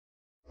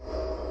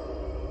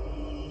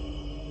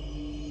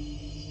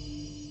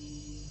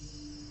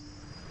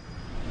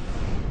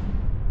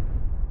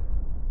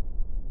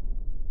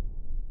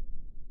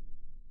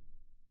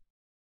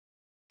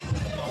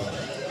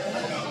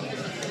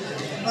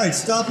right,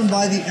 stopping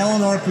by the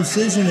LNR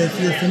Precision. If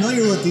you're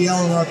familiar with the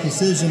LNR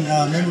Precision,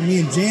 remember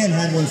me and Jan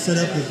had one set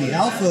up with the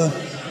Alpha,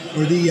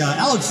 or the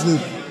Alex Loop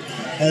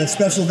at a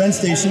special event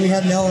station. We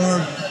had an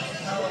LNR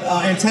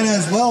antenna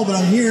as well, but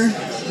I'm here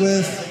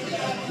with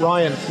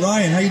Ryan.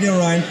 Ryan, how you doing,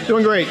 Ryan?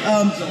 Doing great.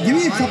 Give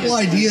me a couple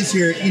ideas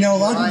here. You know, a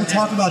lot of people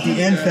talk about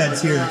the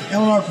end-fedz here,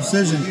 LNR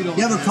Precision.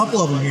 You have a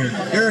couple of them here.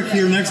 Eric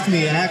here next to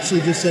me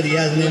actually just said he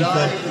has an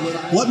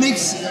end-fed. What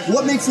makes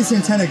this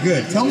antenna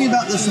good? Tell me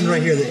about this one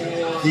right here.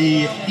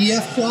 The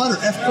EF quad or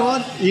F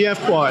quad? EF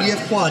quad.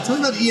 EF quad. Tell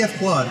me about the EF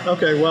quad.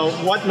 Okay, well,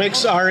 what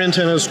makes our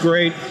antennas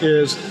great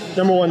is,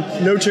 number one,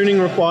 no tuning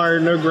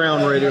required, no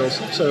ground radials.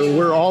 So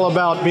we're all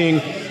about being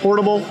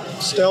portable,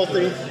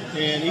 stealthy,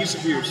 and ease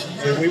of use.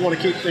 And we want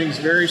to keep things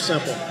very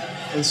simple.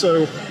 And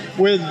so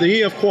with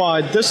the EF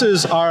quad, this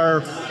is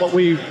what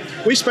we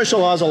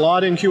specialize a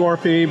lot in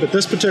QRP, but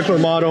this particular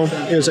model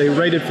is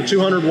rated for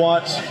 200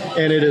 watts,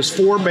 and it is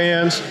 4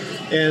 bands,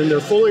 and they're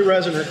fully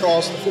resonant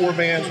across the 4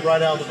 bands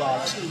right out of the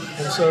box.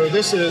 And so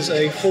this is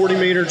a 40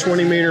 meter,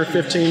 20 meter,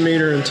 15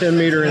 meter, and 10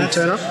 meter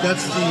antenna.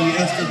 That's the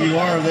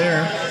SWR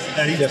there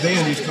at each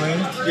band, each claim?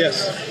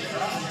 Yes.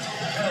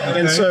 Okay.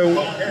 And so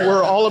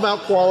we're all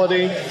about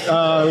quality,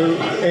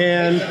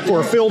 and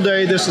for a field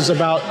day, this is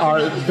about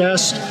our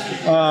best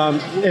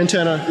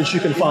antenna that you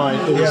can find.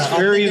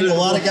 A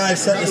lot of guys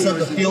set this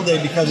up a field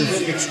day because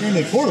it's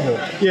extremely portable.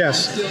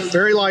 Yes,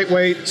 very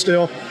lightweight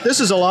still. This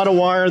is a lot of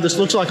wire. This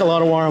looks like a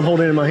lot of wire I'm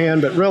holding in my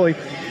hand, but really,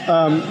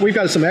 we've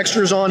got some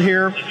extras on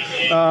here.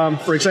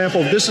 For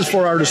example, this is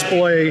for our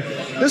display.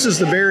 This is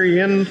the very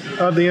end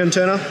of the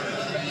antenna,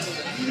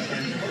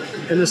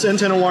 and this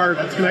antenna wire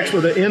connects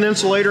with an N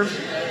insulator.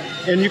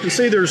 And you can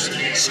see there's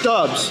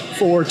stubs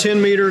for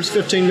 10 meters,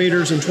 15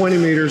 meters, and 20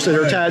 meters that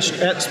are attached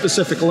at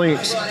specific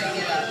lengths.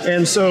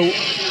 And so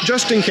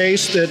just in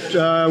case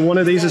that one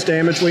of these is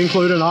damaged, we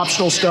include an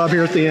optional stub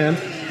here at the end.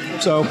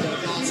 So you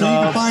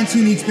can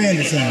fine-tune each band,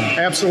 you're saying?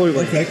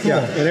 Absolutely. Okay, cool. Yeah,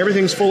 and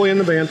everything's fully in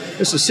the band.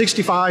 This is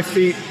 65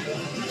 feet,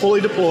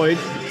 fully deployed.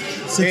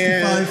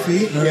 65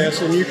 feet? Right.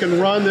 Yes, and you can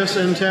run this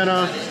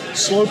antenna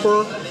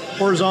sloper,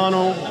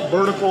 horizontal,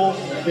 vertical,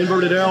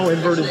 inverted L,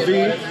 inverted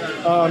V.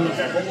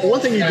 One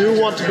thing you do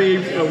want to be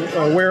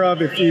aware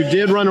of if you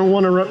did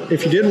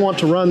want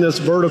to run this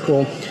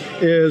vertical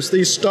is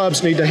these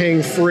stubs need to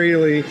hang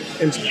freely,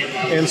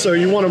 and so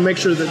you want to make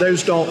sure that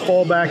those don't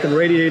fall back and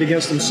radiate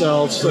against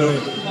themselves. So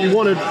you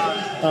want to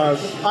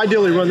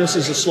ideally run this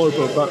as a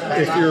sloper, but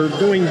if you're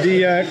doing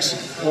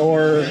DX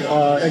or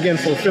again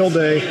for field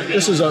day,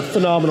 this is a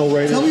phenomenal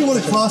radio. Tell me what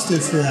it cost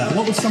is for that.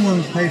 What would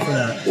someone pay for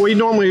that? We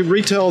normally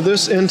retail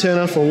this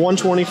antenna for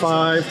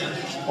 $125.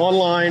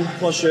 Online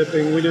plus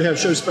shipping. We do have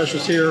show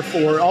specials here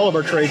for all of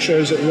our trade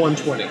shows at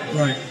 $120.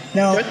 Right.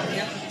 Now,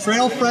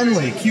 trail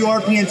friendly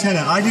QRP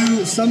antenna.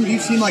 You've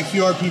seen my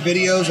QRP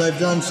videos. I've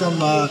done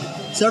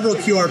several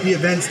QRP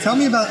events. Tell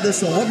me about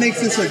this one. What makes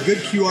this a good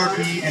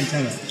QRP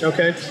antenna?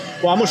 Okay.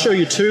 Well, I'm going to show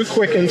you 2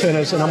 quick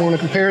antennas, and I'm going to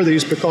compare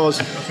these because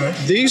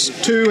these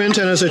 2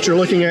 antennas that you're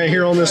looking at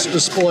here on this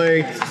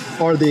display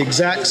are the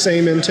exact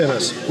same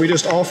antennas. We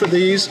just offer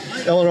these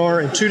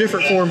LNR in 2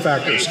 different form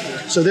factors.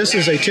 So this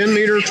is a 10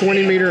 meter,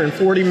 20 meter, and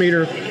 40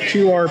 meter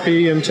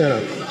QRP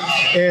antenna.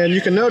 And you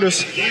can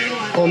notice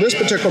on this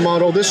particular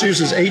model, this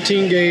uses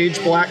 18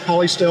 gauge black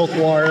polystealth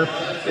wire.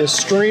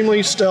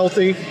 Extremely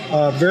stealthy,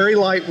 very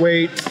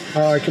lightweight.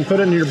 You can put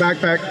it in your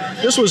backpack.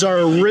 This was our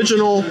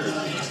original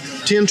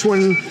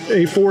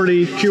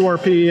 10-20-40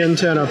 QRP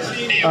antenna.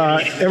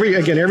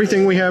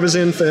 Everything we have is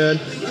end-fed.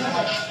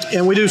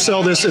 And we do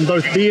sell this in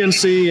both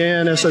BNC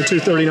and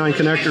SO239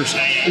 connectors.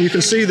 And you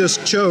can see this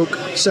choke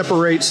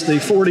separates the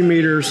 40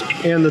 meters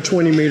and the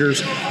 20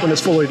 meters when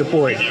it's fully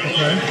deployed.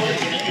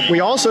 Okay. We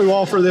also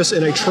offer this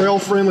in a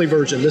trail-friendly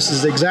version. This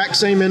is the exact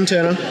same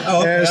antenna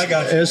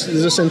as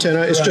this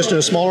antenna. It's just in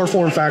a smaller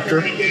form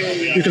factor.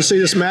 You can see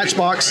this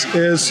matchbox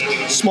is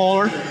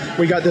smaller.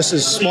 We got this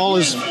as small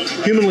as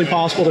humanly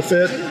possible to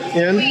fit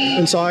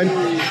inside.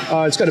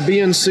 It's got a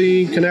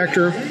BNC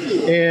connector,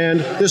 and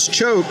this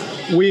choke,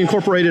 we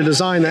incorporated a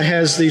design that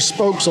has these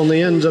spokes on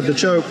the ends of the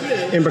choke,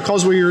 and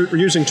because we're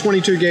using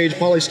 22 gauge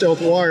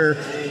polystealth wire,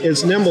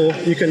 it's nimble.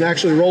 You can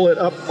actually roll it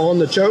up on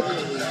the choke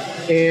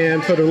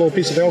and put a little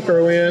piece of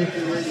Velcro in.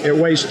 It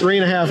weighs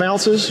 3.5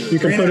 ounces. You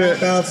can put it.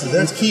 3.5 ounces.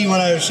 That's key.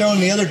 When I was showing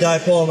the other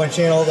dipole on my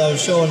channel, I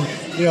was showing,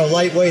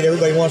 lightweight.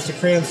 Everybody wants to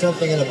cram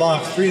something in a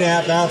box.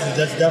 3.5 ounces.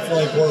 That's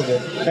definitely portable.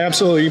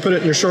 Absolutely. You put it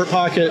in your shirt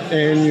pocket,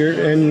 and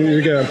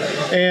you're good.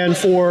 And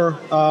for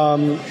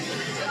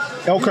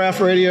L-Craft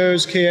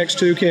radios,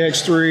 KX2,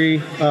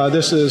 KX3,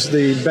 this is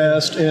the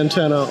best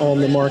antenna on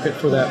the market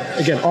for that.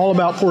 Again, all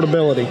about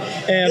portability.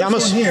 And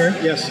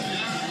Yes.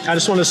 I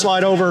just want to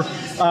slide over.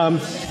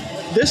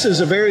 This is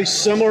a very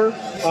similar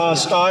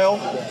style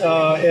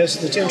as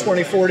the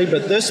 10-20-40,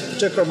 but this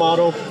particular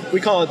model,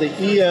 we call it the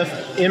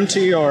EF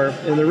MTR.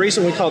 And the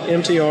reason we call it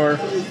MTR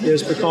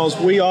is because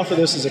we offer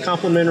this as a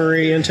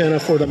complementary antenna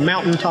for the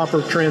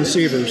mountaintopper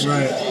transceivers.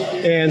 Right.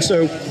 And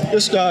so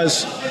this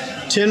does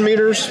 10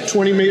 meters,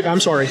 20 meters,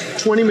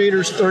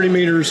 30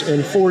 meters,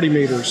 and 40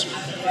 meters.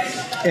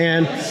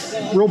 And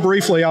real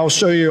briefly, I'll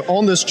show you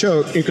on this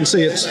choke. You can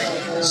see it's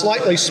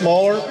slightly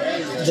smaller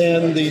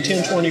than the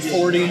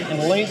 10-20-40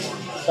 in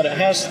length, but it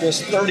has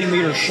this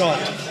 30-meter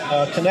shunt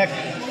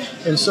connected.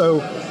 And so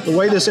the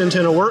way this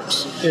antenna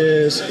works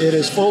is it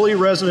is fully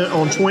resonant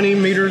on 20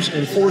 meters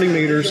and 40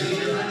 meters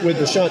with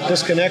the shunt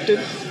disconnected.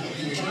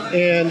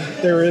 And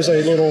there is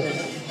a little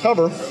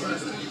cover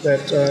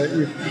that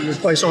you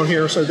place on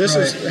here. So this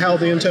is how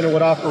the antenna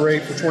would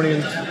operate for 20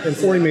 and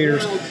 40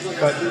 meters.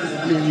 But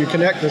you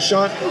connect the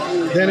shunt,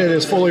 then it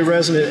is fully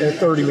resonant at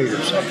 30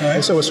 meters. Okay.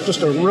 And so it's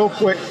just a real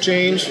quick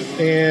change,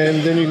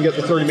 and then you can get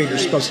the 30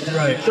 meters. Because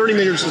 30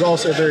 meters is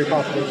also a very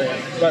popular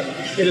band. But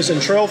it is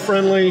in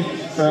trail-friendly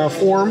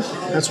form.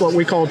 That's what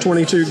we call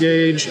 22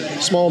 gauge,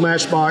 small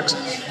matchbox.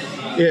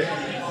 It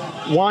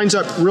winds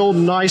up real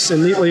nice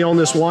and neatly on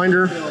this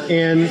winder,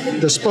 and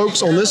the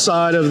spokes on this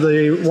side of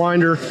the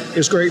winder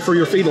is great for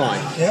your feed line.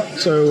 Yep.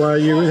 So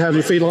you have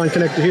your feed line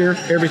connected here.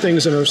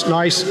 Everything's in a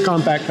nice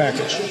compact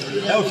package.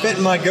 That would fit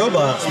in my Go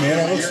box,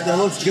 man. That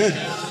looks good.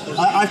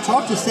 I've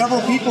talked to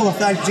several people. In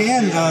fact,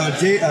 Jan,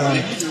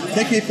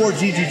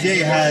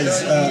 KK4GGJ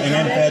has an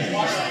end-fed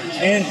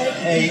and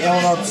a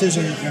LNR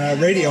Precision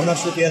radio. I'm not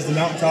sure if he has the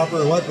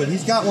mountaintopper or what, but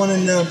he's got one,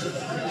 and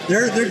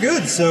they're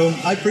good. So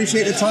I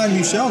appreciate the time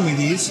you showing me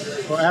these.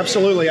 Well,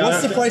 absolutely.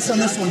 What's the price on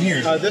this one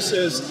here? This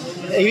is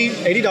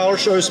 $80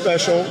 show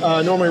special.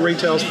 Normally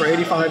retails for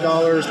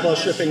 $85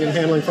 plus shipping and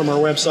handling from our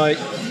website.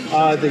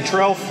 The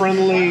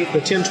trail-friendly, the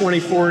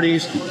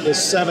 10-20-40s is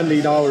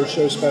 $70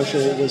 show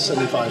special with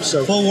 $75.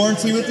 So full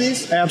warranty with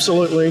these?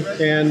 Absolutely,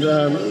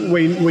 and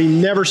we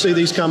never see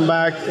these come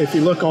back. If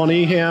you look on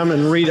eHam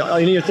and read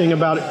anything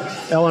about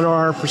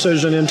LNR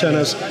precision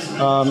antennas,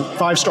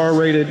 5-star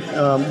rated.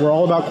 We're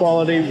all about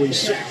quality. We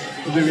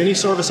do any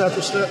service after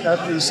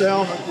the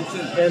sale,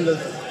 and the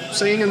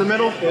saying in the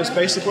middle is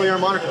basically our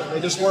moniker.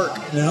 They just work.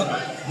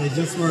 Yep, they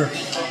just work.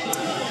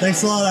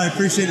 Thanks a lot. I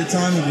appreciate the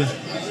time with you.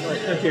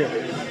 Thank you.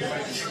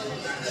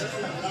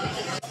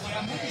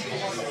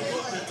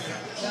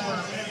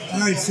 All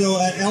right, so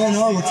at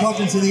LNR, we're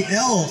talking to the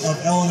L of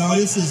LNR.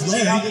 This is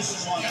Larry.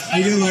 How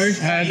you doing, Larry?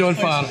 I'm doing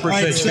fine.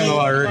 Appreciate you coming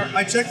over.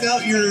 I checked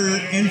out your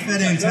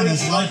end-fed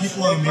antennas. A lot of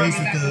people are amazed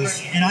with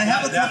those. And I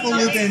have a couple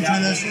loop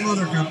antennas from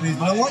other companies,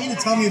 but I want you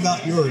to tell me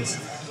about yours.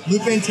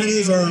 Loop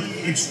antennas are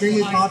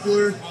extremely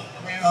popular.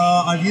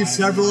 I've used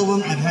several of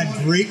them. I've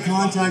had great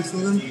contacts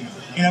with them.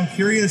 And I'm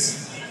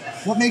curious,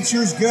 what makes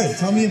yours good?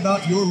 Tell me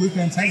about your loop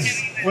antennas.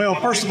 Well,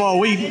 first of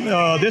all,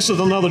 this is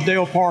another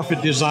Dale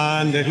Parfit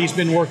design that he's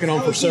been working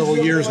on for several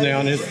years now,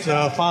 and it's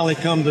finally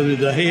come to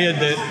the head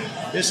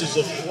that this is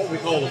what we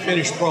call the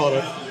finished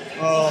product.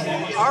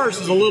 Ours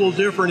is a little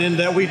different in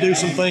that we do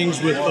some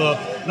things with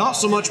not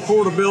so much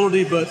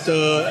portability, but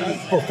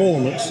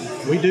performance.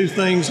 We do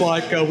things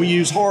like we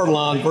use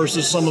hardline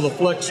versus some of the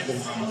flexible.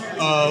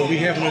 We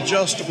have an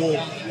adjustable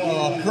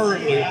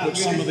current loop, which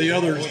some of the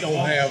others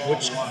don't have,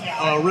 which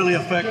really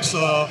affects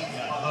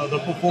the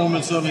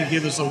performance of it and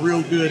gives us a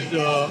real good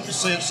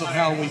sense of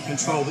how we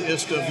control the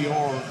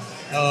SWR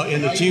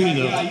in the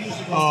tuning of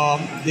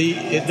it.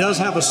 It does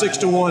have a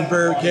 6-to-1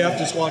 varicap,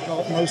 just like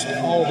most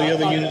all the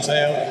other units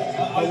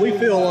have. We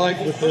feel like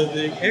with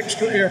the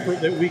extra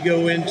effort that we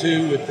go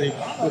into with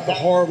the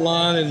hard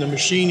line and the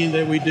machining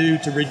that we do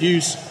to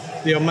reduce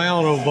the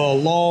amount of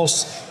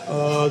loss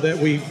that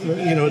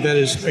that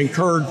is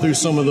incurred through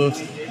some of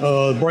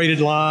the braided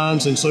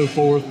lines and so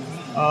forth.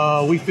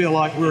 We feel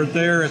like we're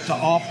there at the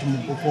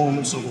optimal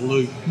performance of the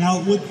loop.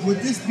 Now,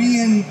 with this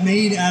being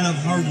made out of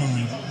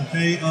hardline,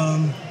 okay,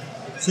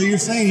 so you're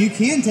saying you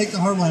can take the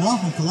hardline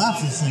off and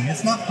collapse this thing.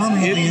 It's not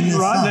permanently in this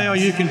right size. now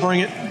you can bring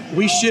it.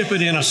 We ship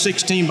it in a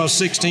 16 by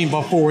 16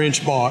 by 4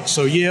 inch box.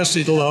 So yes,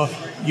 it'll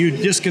you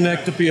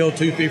disconnect the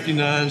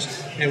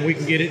PL259s and we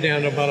can get it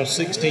down to about a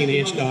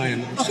 16-inch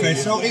diameter. Okay,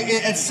 so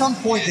at some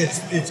point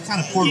it's kind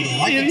of portable.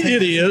 I can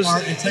take it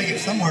apart and take it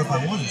somewhere if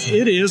I wanted to.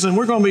 It is, and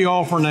we're going to be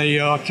offering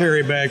a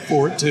carry bag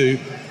for it too.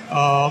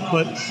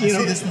 But I see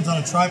this one's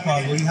on a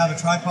tripod. Will you have a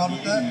tripod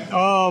with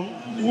that?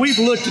 We've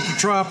looked at the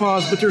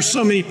tripods, but there's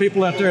so many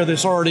people out there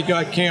that's already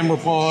got camera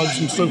pods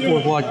and so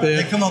forth like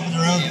that. They come up with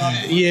their own.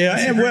 Yeah,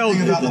 and well,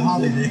 about the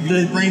hobby,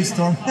 they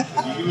brainstorm.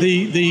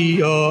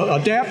 the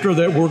adapter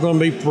that we're going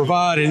to be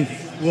providing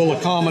will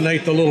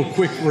accommodate the little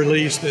quick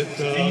release that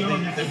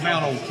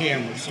mount on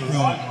cameras. So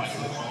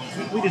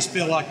we just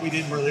feel like we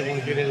didn't really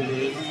want to get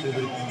into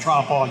the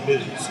tripod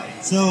business.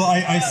 So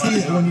I see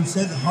that when you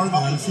said the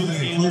hardline, let's see if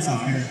there's a close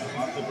up here.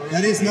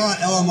 That is not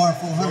LMR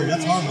 400.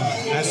 That's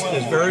hardline.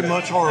 That's very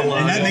much hardline.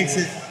 And that makes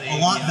it a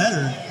lot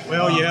better.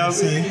 Well, yeah.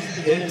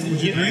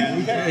 Would you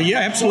agree? Yeah,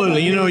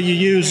 absolutely. You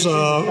use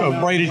a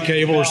braided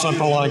cable or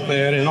something like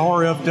that, and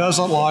RF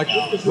doesn't like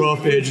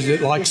rough edges; it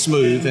likes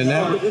smooth, and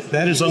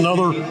that is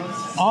another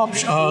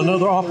option,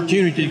 another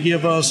opportunity to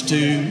give us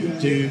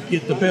to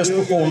get the best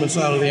performance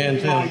out of the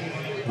antenna.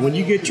 When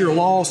you get your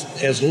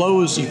loss as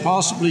low as you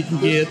possibly can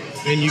get,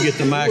 then you get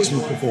the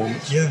maximum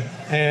performance. Yeah.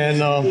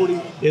 and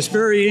it's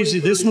very easy.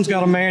 This one's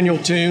got a manual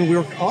tune. We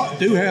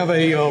do have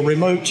a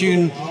remote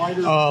tune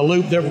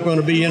loop that we're going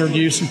to be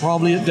introducing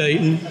probably at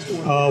Dayton.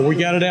 We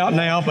got it out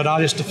now, but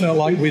I just felt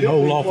like we'd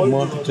hold off a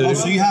month or two. Oh,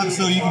 so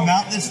you can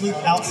mount this loop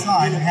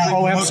outside and have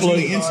remote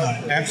tuning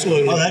inside.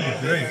 Absolutely. Oh,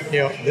 that'd be great.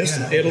 Yeah,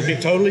 it'll be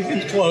totally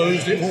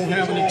enclosed. It won't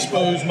have an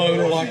exposed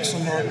motor like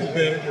some of our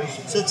competitors.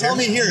 So tell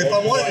me here, if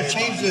I wanted to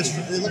change this,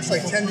 it looks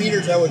like 10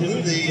 meters, I would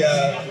move to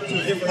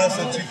a different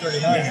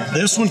SO239.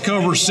 This one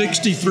covers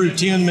 60 through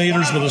 10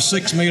 meters with a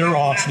 6 meter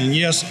option. And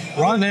yes,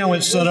 right now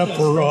it's set up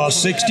for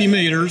 60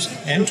 meters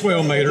and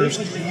 12 meters.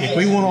 If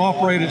we want to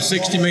operate at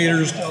 60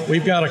 meters,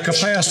 we've got a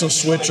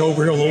capacitance switch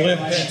over here on the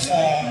left-hand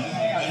side.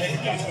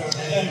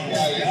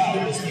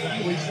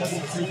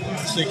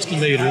 60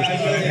 meters.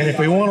 And if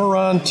we want to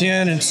run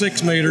 10 and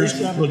 6 meters,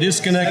 we'll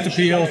disconnect the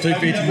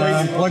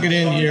PL259, plug it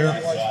in here,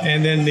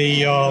 and then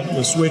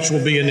the switch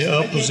will be in the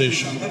up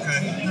position.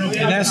 Okay.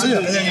 And that's it.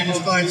 And then you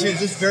just find too,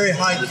 this very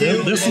high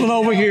Q. This one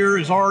over here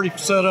is already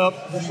set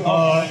up with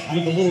a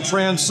little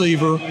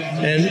transceiver,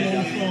 and if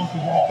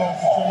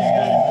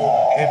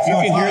you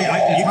can hear it,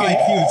 it's high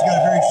Q. It's got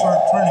a very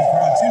sharp tuning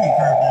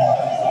curve now.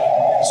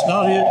 It's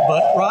not it,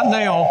 but right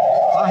now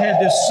I had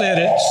this set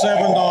at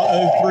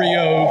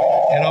 7.030.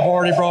 And I've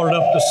already brought it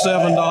up to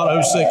 7.060,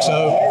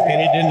 and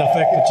it didn't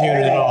affect the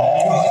tuning at all.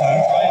 Okay.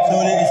 So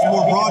it's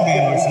more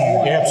broadband, you're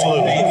saying? Yeah,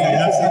 absolutely. Okay,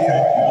 that's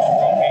okay.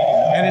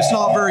 And it's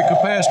not very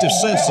capacitive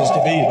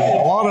sensitive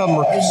either. A lot of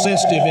them are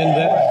sensitive in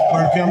that.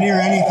 Or if you're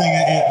near anything,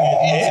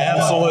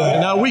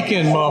 absolutely. Now, we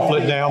can muffle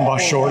it down by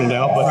shorting it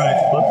out, but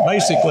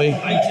basically,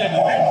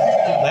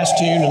 that's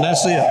tuned and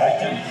that's it.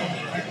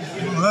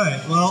 All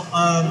right. Well,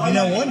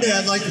 one day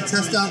I'd like to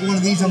test out one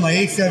of these on my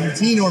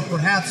H17, or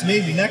perhaps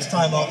maybe next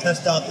time I'll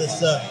test out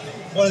this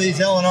one of these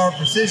LNR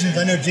Precisions.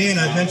 I know Jan,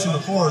 I've mentioned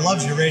before,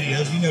 loves your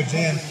radios. You know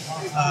Jan,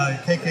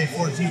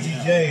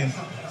 KK4GGJ, and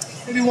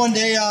maybe one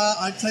day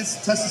I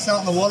test this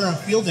out in the water on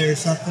field day or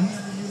something.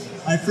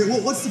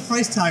 What's the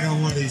price tag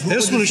on one of these?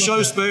 This one is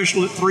show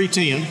special at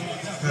 $310.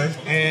 Okay.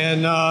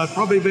 And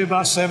probably be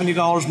about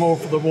 $70 more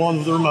for the one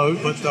with the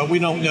remote, but we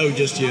don't know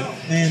just yet.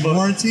 And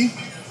warranty?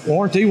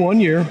 Warranty, 1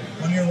 year.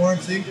 1 year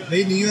warranty.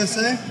 Made in the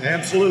USA?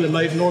 Absolutely,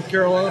 made in North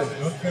Carolina.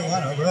 North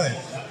Carolina, right.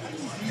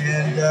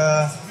 And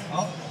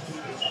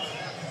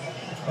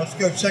let's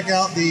go check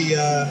out the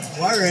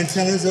wire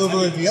antennas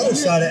over at the other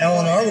side of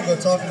LNR. We'll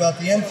go talk about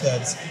the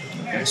end-fedz.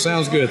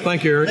 Sounds good.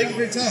 Thank you, Eric. Thank you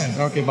for your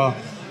time. Okay, bye.